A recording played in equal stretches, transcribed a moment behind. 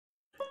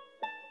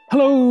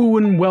Hello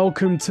and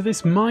welcome to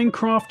this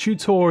Minecraft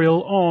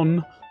tutorial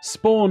on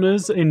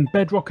spawners in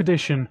Bedrock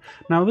Edition.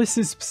 Now this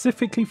is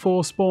specifically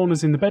for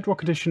spawners in the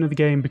Bedrock Edition of the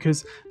game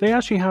because they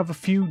actually have a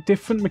few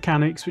different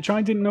mechanics which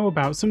I didn't know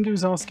about. Somebody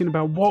was asking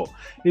about what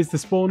is the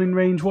spawning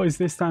range, what is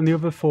this, that and the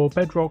other for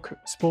Bedrock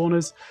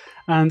spawners,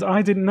 and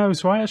I didn't know,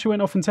 so I actually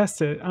went off and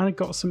tested it and I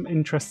got some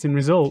interesting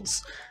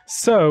results.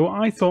 So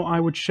I thought I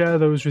would share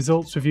those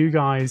results with you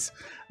guys.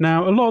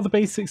 Now a lot of the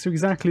basics are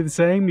exactly the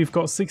same. You've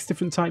got 6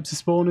 different types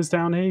of spawners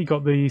down here. You've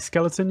got the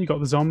skeleton, you've got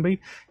the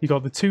zombie, you've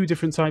got the 2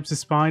 different types of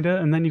spider,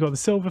 and then you've got the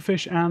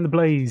silverfish and the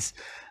blaze.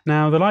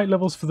 Now the light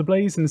levels for the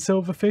blaze and the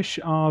silverfish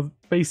are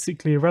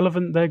basically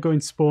irrelevant. They're going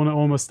to spawn at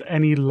almost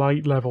any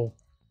light level.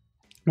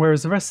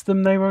 Whereas the rest of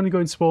them, they're only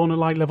going to spawn at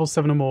light level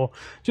 7 or more,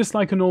 just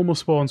like a normal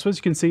spawn. So as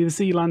you can see, the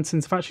sea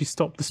lanterns have actually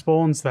stopped the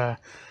spawns there.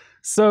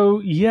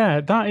 So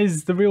yeah, that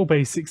is the real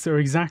basics that are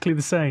exactly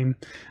the same.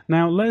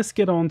 Now let's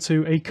get on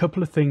to a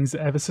couple of things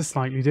that are ever so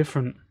slightly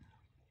different.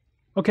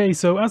 Okay,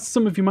 so as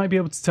some of you might be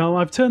able to tell,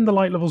 I've turned the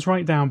light levels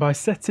right down by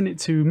setting it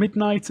to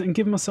midnight and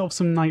giving myself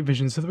some night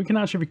vision so that we can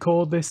actually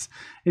record this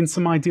in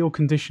some ideal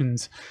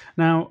conditions.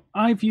 Now,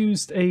 I've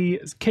used a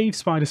cave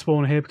spider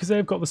spawner here because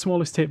they've got the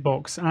smallest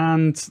hitbox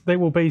and they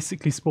will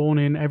basically spawn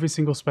in every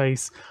single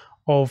space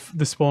of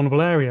the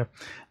spawnable area.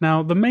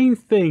 Now, the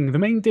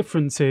main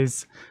difference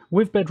is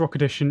with Bedrock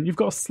Edition, you've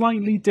got a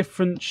slightly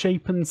different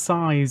shape and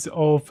size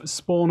of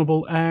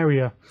spawnable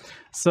area.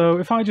 So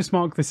if I just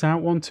mark this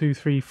out, 1, 2,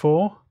 3,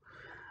 4...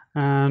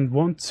 and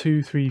 1,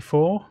 2, 3,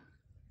 4,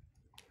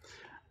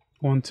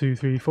 1, 2,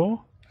 3,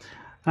 4,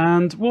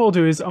 and what I'll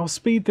do is I'll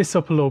speed this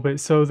up a little bit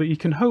so that you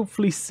can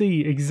hopefully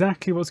see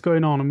exactly what's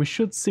going on, and we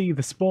should see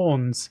the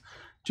spawns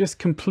just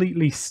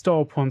completely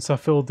stop once I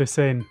filled this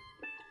in.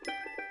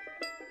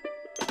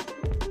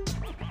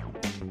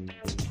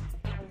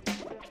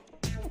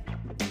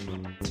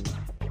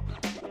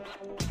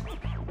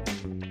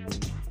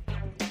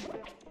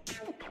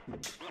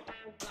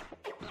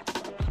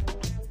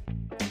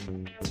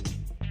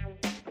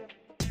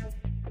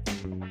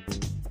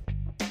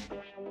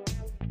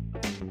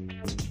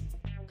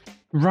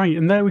 Right,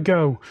 and there we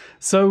go.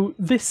 So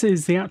this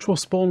is the actual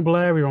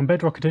spawnable area on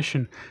Bedrock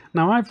Edition.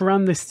 Now I've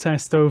ran this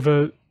test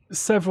over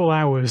several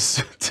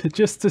hours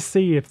just to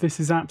see if this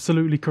is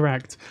absolutely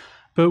correct.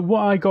 But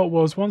what I got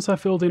was, once I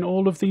filled in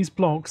all of these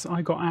blocks,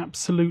 I got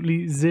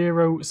absolutely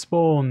 0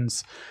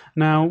 spawns.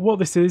 Now, what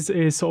this is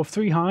sort of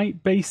 3 high,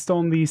 based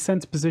on the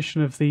center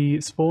position of the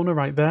spawner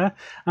right there,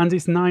 and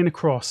it's 9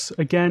 across,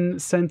 again,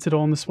 centered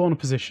on the spawner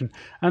position.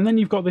 And then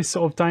you've got this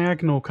sort of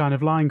diagonal kind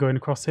of line going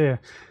across here.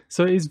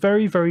 So it is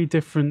very, very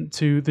different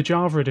to the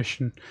Java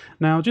edition.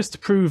 Now, just to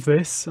prove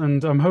this,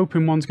 and I'm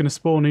hoping one's going to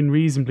spawn in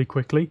reasonably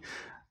quickly,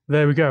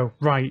 there we go.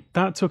 Right,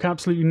 that took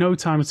absolutely no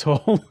time at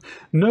all.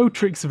 No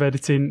tricks of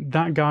editing.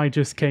 That guy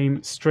just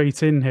came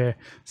straight in here.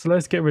 So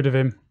let's get rid of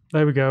him.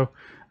 There we go.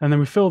 And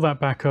then we fill that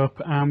back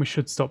up and we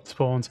should stop the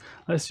spawns.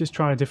 Let's just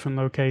try a different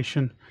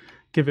location.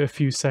 Give it a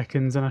few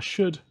seconds and I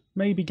should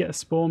maybe get a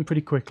spawn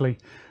pretty quickly.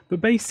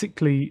 But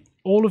basically,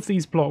 all of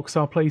these blocks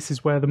are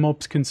places where the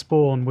mobs can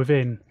spawn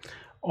within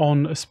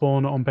on a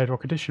spawner on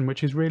Bedrock Edition,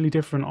 which is really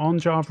different. On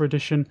Java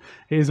Edition,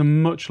 it is a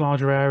much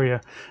larger area.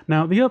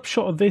 Now, the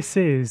upshot of this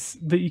is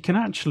that you can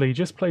actually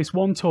just place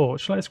one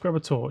torch. Let's grab a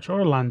torch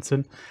or a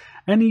lantern.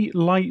 Any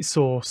light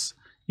source,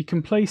 you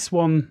can place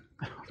one.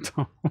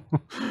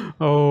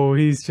 Oh,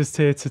 he's just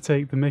here to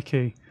take the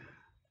mickey.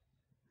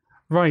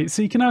 Right,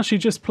 so you can actually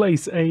just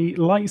place a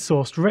light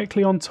source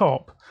directly on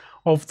top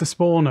of the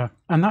spawner,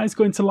 and that is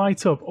going to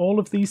light up all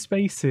of these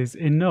spaces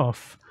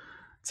enough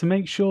to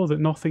make sure that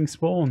nothing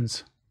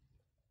spawns.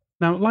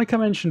 Now, like I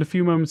mentioned a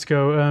few moments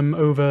ago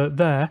over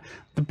there,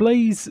 the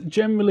blaze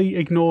generally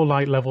ignore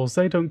light levels.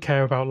 They don't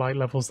care about light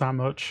levels that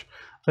much.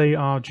 They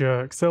are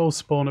jerks. They'll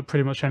spawn at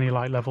pretty much any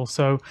light level.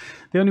 So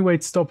the only way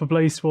to stop a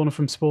blaze spawner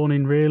from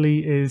spawning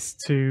really is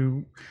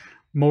to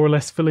more or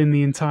less fill in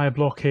the entire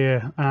block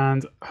here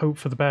and hope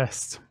for the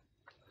best.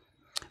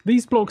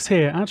 These blocks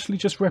here actually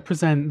just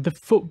represent the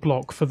foot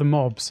block for the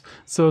mobs.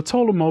 So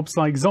taller mobs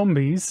like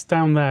zombies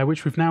down there,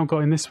 which we've now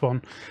got in this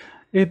one,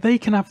 they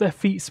can have their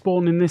feet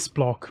spawn in this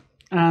block.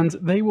 And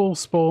they will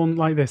spawn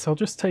like this. I'll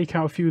just take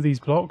out a few of these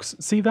blocks.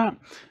 See that?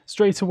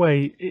 Straight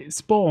away, it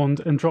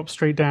spawned and dropped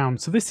straight down.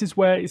 So this is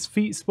where its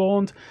feet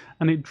spawned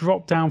and it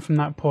dropped down from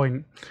that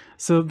point.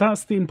 So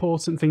that's the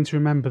important thing to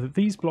remember, that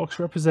these blocks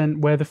represent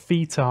where the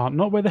feet are,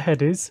 not where the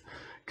head is.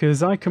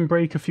 Because I can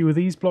break a few of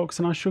these blocks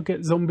and I should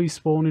get zombies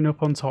spawning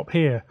up on top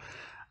here.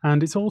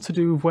 And it's all to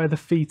do with where the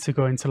feet are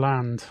going to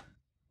land.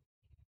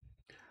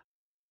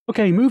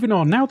 Okay, moving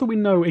on. Now that we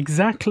know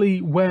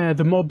exactly where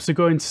the mobs are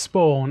going to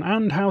spawn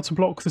and how to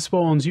block the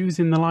spawns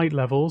using the light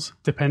levels,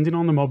 depending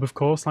on the mob of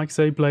course, like I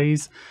say,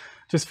 blaze,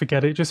 just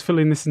forget it, just fill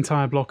in this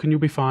entire block and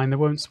you'll be fine, they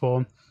won't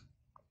spawn.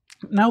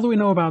 Now that we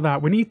know about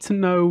that, we need to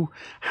know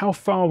how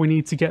far we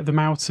need to get them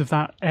out of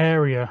that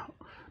area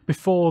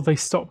before they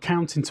stop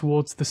counting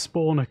towards the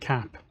spawner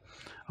cap.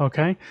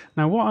 Okay,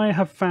 now what I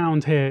have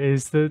found here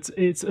is that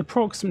it's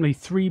approximately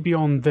 3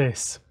 beyond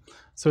this.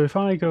 So if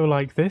I go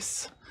like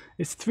this,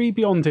 It's 3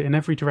 beyond it in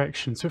every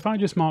direction. So if I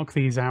just mark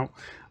these out,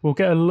 we'll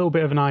get a little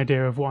bit of an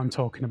idea of what I'm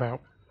talking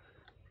about.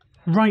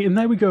 Right, and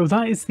there we go.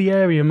 That is the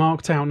area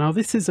marked out. Now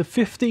this is a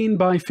 15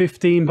 by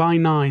 15 by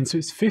 9, so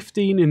it's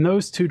 15 in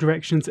those two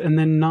directions and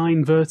then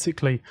 9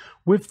 vertically,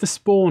 with the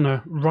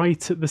spawner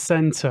right at the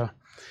center.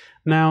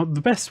 Now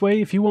the best way,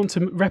 if you want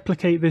to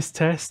replicate this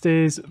test,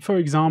 is, for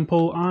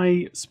example,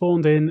 I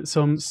spawned in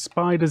some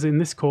spiders in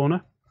this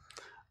corner.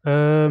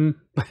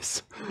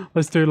 Let's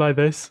do it like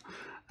this,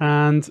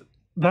 and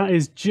that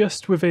is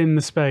just within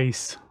the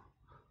space.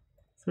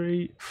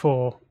 3,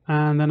 4.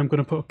 And then I'm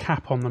going to put a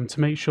cap on them to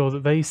make sure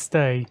that they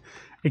stay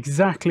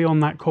exactly on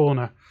that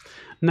corner.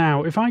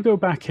 Now, if I go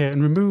back here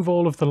and remove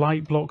all of the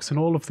light blocks and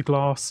all of the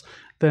glass,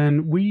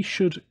 then we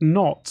should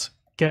not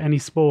get any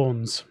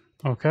spawns,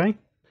 okay?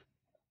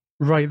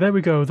 Right, there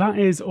we go. That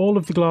is all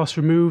of the glass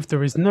removed.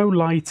 There is no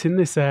light in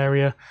this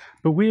area,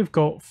 but we've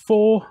got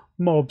 4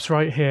 mobs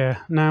right here.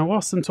 Now,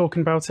 whilst I'm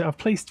talking about it, I've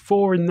placed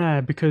 4 in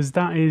there because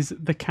that is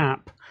the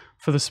cap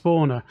for the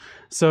spawner.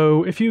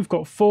 So if you've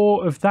got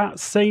 4 of that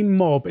same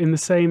mob in the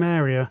same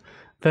area,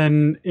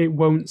 then it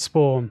won't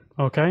spawn,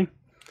 okay?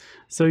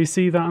 So you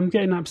see that I'm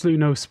getting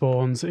absolutely no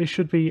spawns. It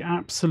should be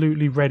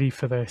absolutely ready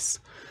for this.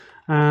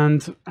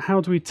 And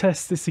how do we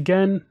test this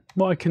again?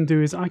 What I can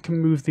do is I can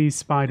move these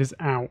spiders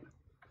out.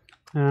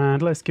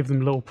 And let's give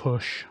them a little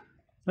push.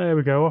 There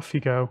we go, off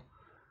you go.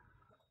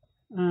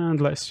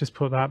 And let's just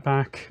put that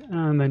back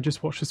and then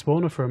just watch the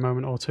spawner for a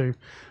moment or two.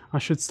 I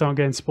should start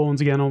getting spawns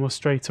again almost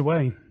straight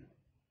away.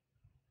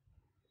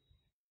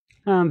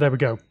 And there we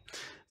go.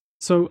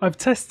 So I've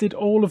tested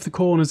all of the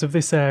corners of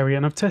this area,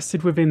 and I've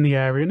tested within the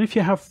area, and if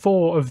you have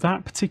 4 of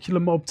that particular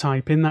mob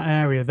type in that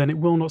area, then it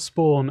will not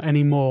spawn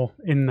any more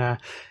in there.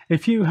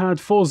 If you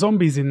had 4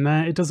 zombies in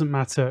there, it doesn't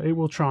matter, it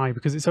will try,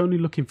 because it's only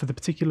looking for the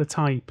particular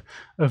type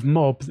of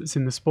mob that's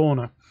in the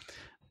spawner.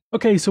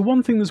 Okay, so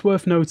one thing that's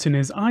worth noting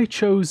is I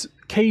chose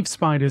cave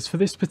spiders for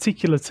this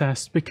particular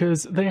test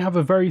because they have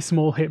a very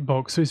small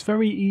hitbox, so it's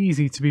very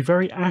easy to be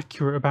very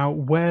accurate about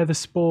where the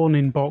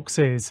spawning box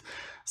is.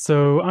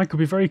 So I could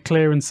be very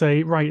clear and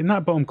say, right, in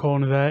that bottom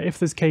corner there, if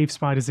there's cave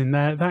spiders in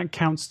there, that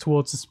counts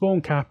towards the spawn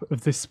cap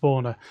of this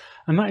spawner.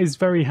 And that is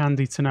very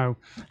handy to know.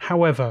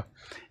 However,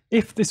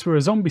 if this were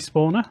a zombie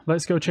spawner,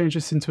 let's go change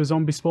this into a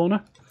zombie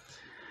spawner.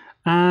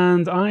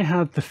 And I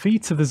had the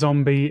feet of the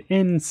zombie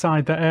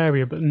inside that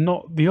area, but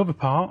not the other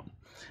part,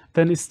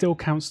 then it still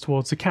counts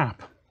towards the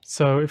cap.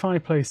 So if I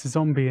place a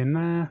zombie in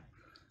there,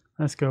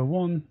 let's go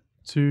 1,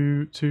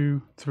 2,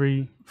 2,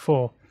 3,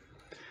 4.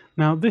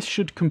 Now this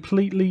should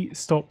completely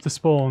stop the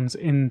spawns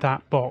in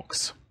that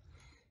box.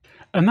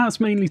 And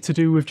that's mainly to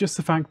do with just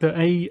the fact that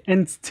a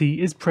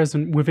entity is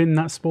present within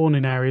that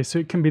spawning area. So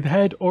it can be the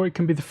head or it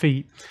can be the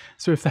feet.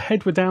 So if the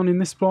head were down in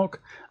this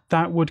block,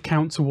 that would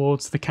count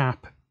towards the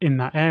cap in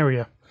that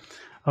area.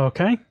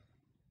 Okay?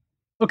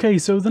 Okay,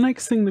 so the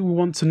next thing that we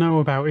want to know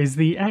about is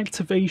the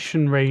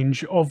activation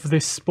range of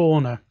this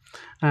spawner.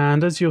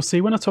 And as you'll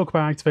see, when I talk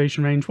about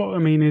activation range, what I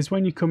mean is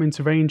when you come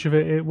into range of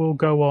it, it will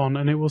go on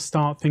and it will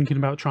start thinking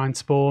about trying to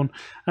spawn,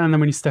 and then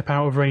when you step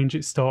out of range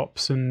it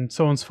stops, and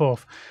so on and so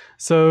forth.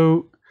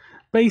 So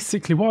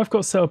basically what I've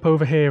got set up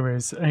over here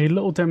is a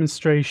little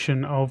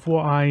demonstration of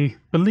what I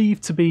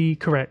believe to be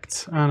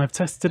correct, and I've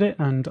tested it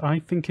and I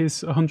think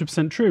is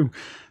 100% true.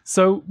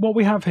 So what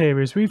we have here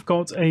is we've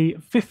got a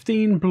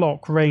 15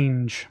 block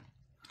range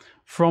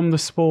from the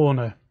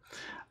spawner.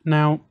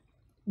 Now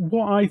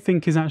what I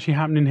think is actually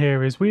happening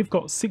here is we've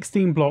got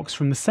 16 blocks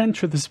from the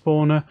center of the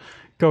spawner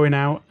going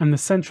out and the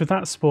center of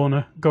that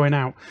spawner going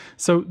out.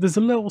 So there's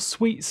a little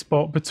sweet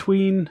spot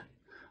between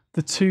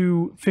the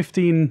two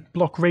 15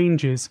 block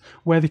ranges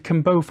where they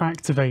can both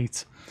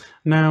activate.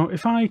 Now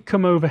if I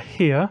come over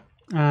here,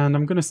 and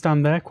I'm going to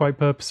stand there quite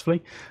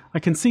purposefully, I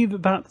can see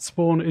that that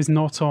spawner is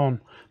not on,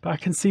 but I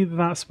can see that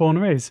that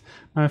spawner is.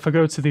 Now if I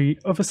go to the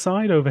other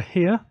side over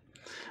here,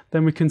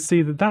 then we can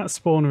see that that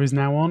spawner is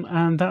now on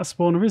and that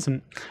spawner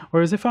isn't.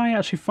 Whereas if I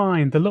actually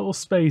find the little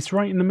space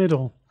right in the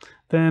middle,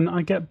 then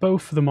I get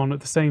both of them on at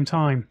the same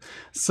time.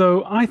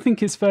 So I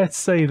think it's fair to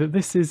say that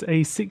this is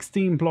a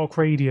 16 block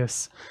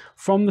radius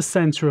from the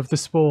center of the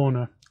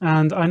spawner.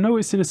 And I know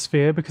it's in a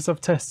sphere because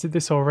I've tested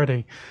this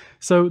already.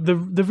 So the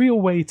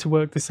real way to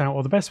work this out,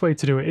 or the best way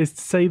to do it, is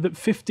to say that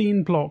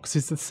 15 blocks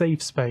is the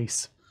safe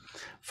space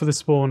for the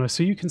spawner.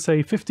 So you can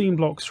say 15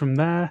 blocks from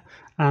there,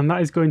 and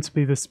that is going to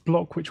be this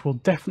block which will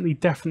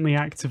definitely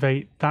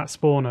activate that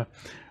spawner.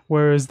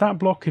 Whereas that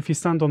block, if you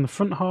stand on the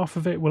front half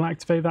of it, will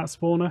activate that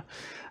spawner.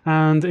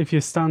 And if you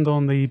stand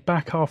on the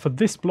back half of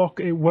this block,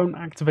 it won't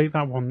activate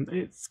that one.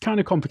 It's kind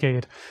of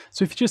complicated.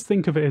 So if you just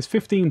think of it as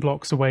 15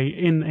 blocks away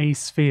in a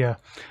sphere.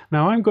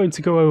 Now I'm going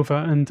to go over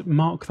and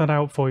mark that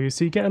out for you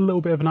so you get a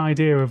little bit of an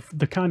idea of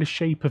the kind of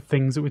shape of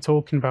things that we're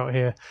talking about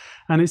here.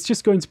 And it's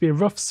just going to be a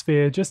rough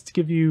sphere just to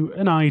give you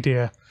an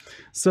idea.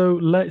 So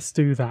let's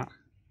do that.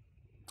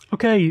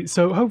 Okay,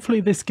 so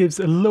hopefully this gives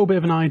a little bit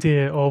of an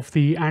idea of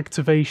the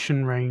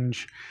activation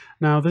range.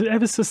 Now, the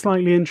ever so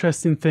slightly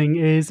interesting thing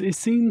is it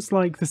seems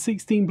like the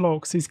 16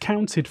 blocks is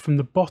counted from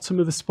the bottom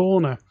of the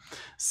spawner.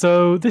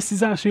 So this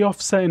is actually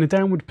offset in a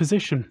downward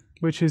position,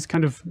 which is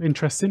kind of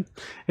interesting.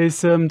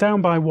 It's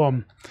down by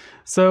 1.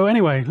 So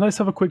anyway, let's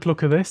have a quick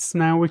look at this.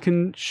 Now we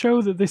can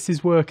show that this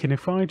is working.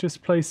 If I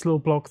just place a little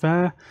block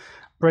there,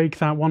 break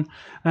that one,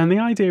 and the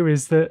idea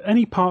is that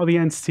any part of the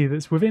entity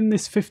that's within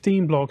this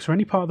 15 blocks, or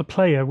any part of the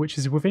player which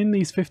is within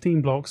these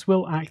 15 blocks,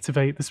 will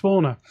activate the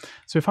spawner.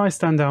 So if I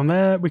stand down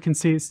there, we can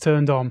see it's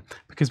turned on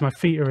because my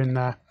feet are in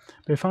there.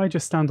 But if I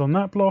just stand on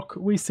that block,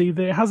 we see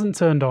that it hasn't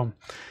turned on.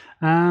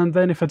 And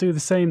then if I do the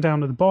same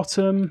down at the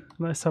bottom,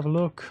 let's have a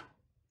look.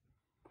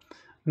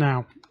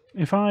 Now,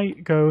 if I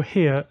go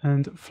here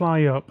and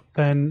fly up,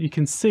 then you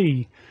can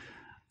see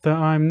that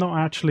I'm not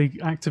actually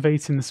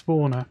activating the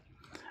spawner.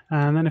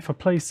 And then if I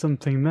place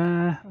something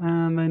there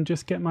and then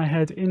just get my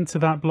head into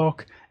that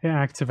block, it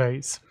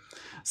activates.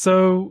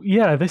 So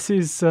yeah, this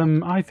is,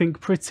 I think,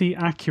 pretty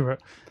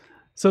accurate.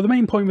 So the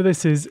main point with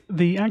this is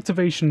the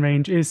activation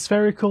range is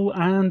spherical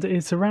and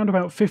it's around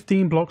about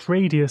 15 blocks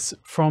radius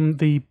from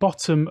the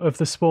bottom of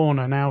the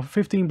spawner. Now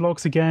 15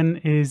 blocks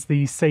again is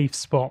the safe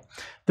spot.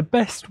 The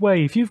best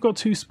way, if you've got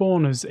two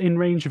spawners in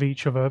range of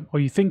each other, or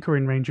you think are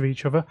in range of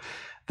each other,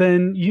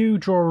 then you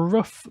draw a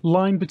rough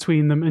line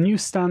between them and you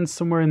stand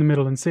somewhere in the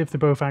middle and see if they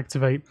both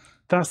activate.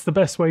 That's the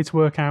best way to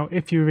work out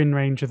if you're in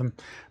range of them.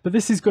 But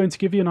this is going to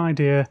give you an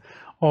idea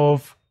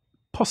of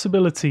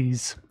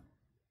possibilities.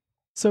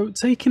 So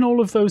taking all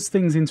of those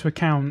things into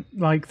account,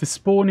 like the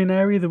spawning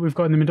area that we've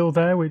got in the middle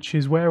there, which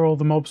is where all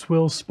the mobs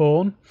will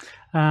spawn,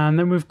 and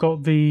then we've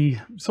got the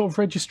sort of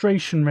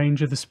registration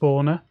range of the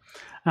spawner,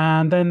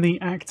 and then the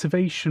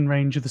activation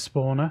range of the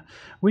spawner,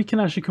 we can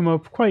actually come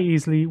up quite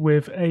easily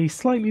with a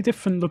slightly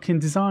different looking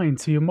design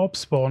to your mob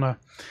spawner.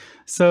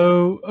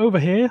 So over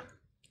here,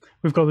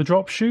 we've got the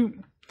drop chute.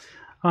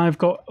 I've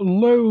got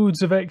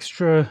loads of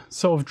extra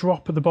sort of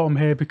drop at the bottom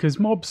here because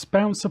mobs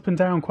bounce up and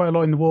down quite a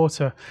lot in the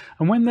water,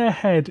 and when their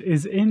head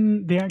is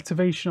in the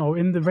activation or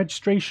in the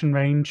registration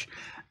range,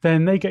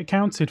 then they get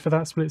counted for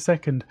that split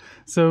second.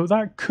 So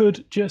that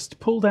could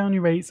just pull down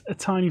your rates a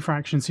tiny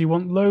fraction, so you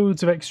want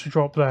loads of extra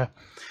drop there.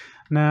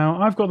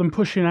 Now I've got them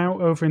pushing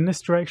out over in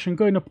this direction,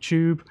 going up a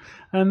tube,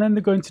 and then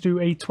they're going to do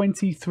a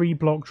 23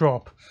 block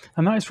drop,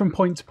 and that is from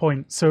point to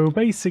point. So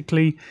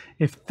basically,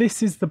 if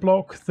this is the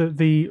block that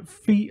the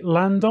feet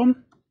land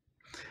on,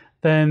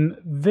 then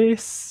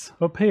this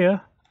up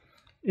here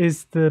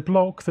is the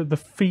block that the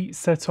feet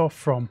set off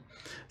from.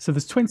 So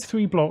there's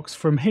 23 blocks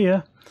from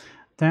here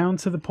down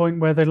to the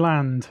point where they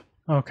land,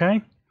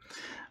 okay?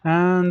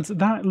 And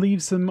that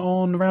leaves them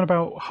on around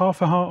about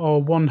half a heart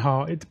or 1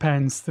 heart, it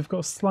depends. They've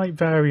got a slight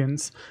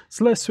variance.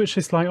 So let's switch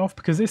this light off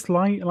because this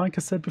light, like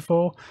I said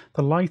before,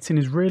 the lighting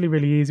is really,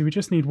 really easy. We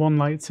just need one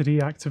light to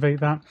deactivate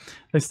that.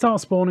 They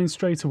start spawning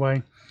straight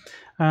away.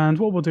 And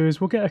what we'll do is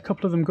we'll get a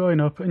couple of them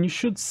going up, and you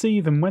should see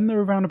them when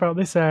they're around about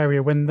this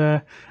area, when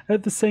they're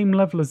at the same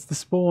level as the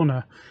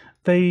spawner.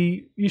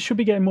 You should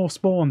be getting more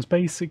spawns,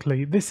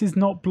 basically. This is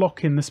not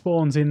blocking the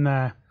spawns in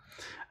there.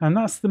 And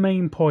that's the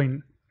main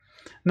point.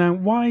 Now,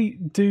 why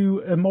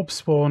do a mob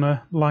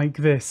spawner like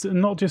this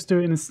and not just do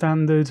it in a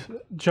standard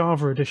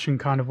Java edition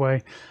kind of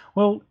way?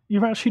 Well,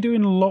 you're actually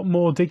doing a lot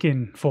more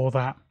digging for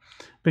that,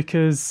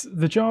 because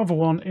the Java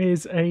one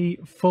is a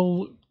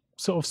full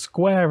sort of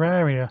square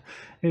area.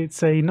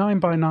 It's a 9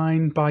 by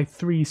 9 by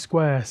 3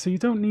 square, so you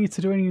don't need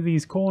to do any of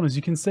these corners.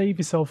 You can save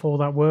yourself all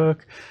that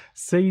work,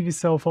 save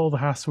yourself all the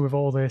hassle with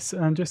all this,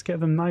 and just get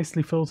them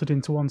nicely filtered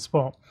into one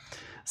spot.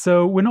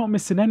 So we're not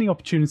missing any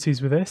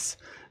opportunities with this.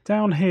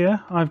 Down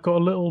here, I've got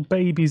a little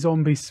baby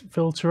zombie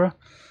filterer.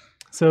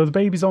 So the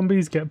baby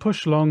zombies get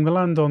pushed along, they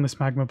land on this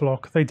magma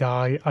block, they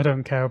die. I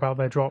don't care about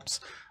their drops.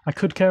 I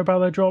could care about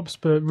their drops,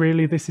 but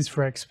really this is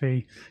for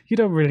XP. You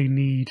don't really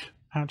need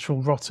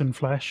actual rotten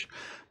flesh.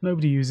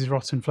 Nobody uses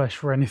rotten flesh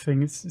for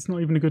anything. It's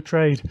not even a good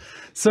trade.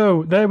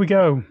 So there we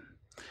go.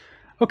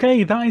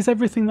 Okay, that is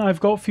everything that I've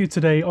got for you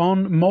today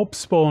on mob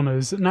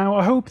spawners. Now,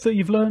 I hope that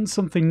you've learned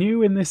something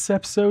new in this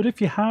episode.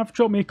 If you have,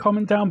 drop me a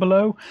comment down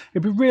below.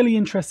 It'd be really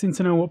interesting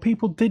to know what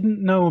people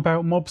didn't know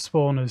about mob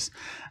spawners,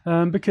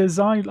 because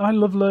I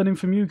love learning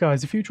from you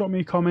guys. If you drop me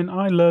a comment,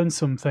 I learn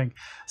something.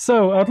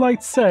 So, I'd like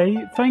to say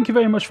thank you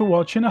very much for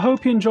watching. I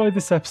hope you enjoyed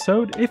this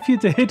episode. If you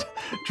did,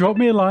 drop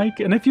me a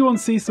like, and if you want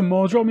to see some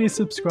more, drop me a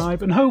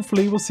subscribe, and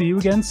hopefully we'll see you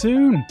again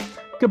soon.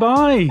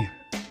 Goodbye!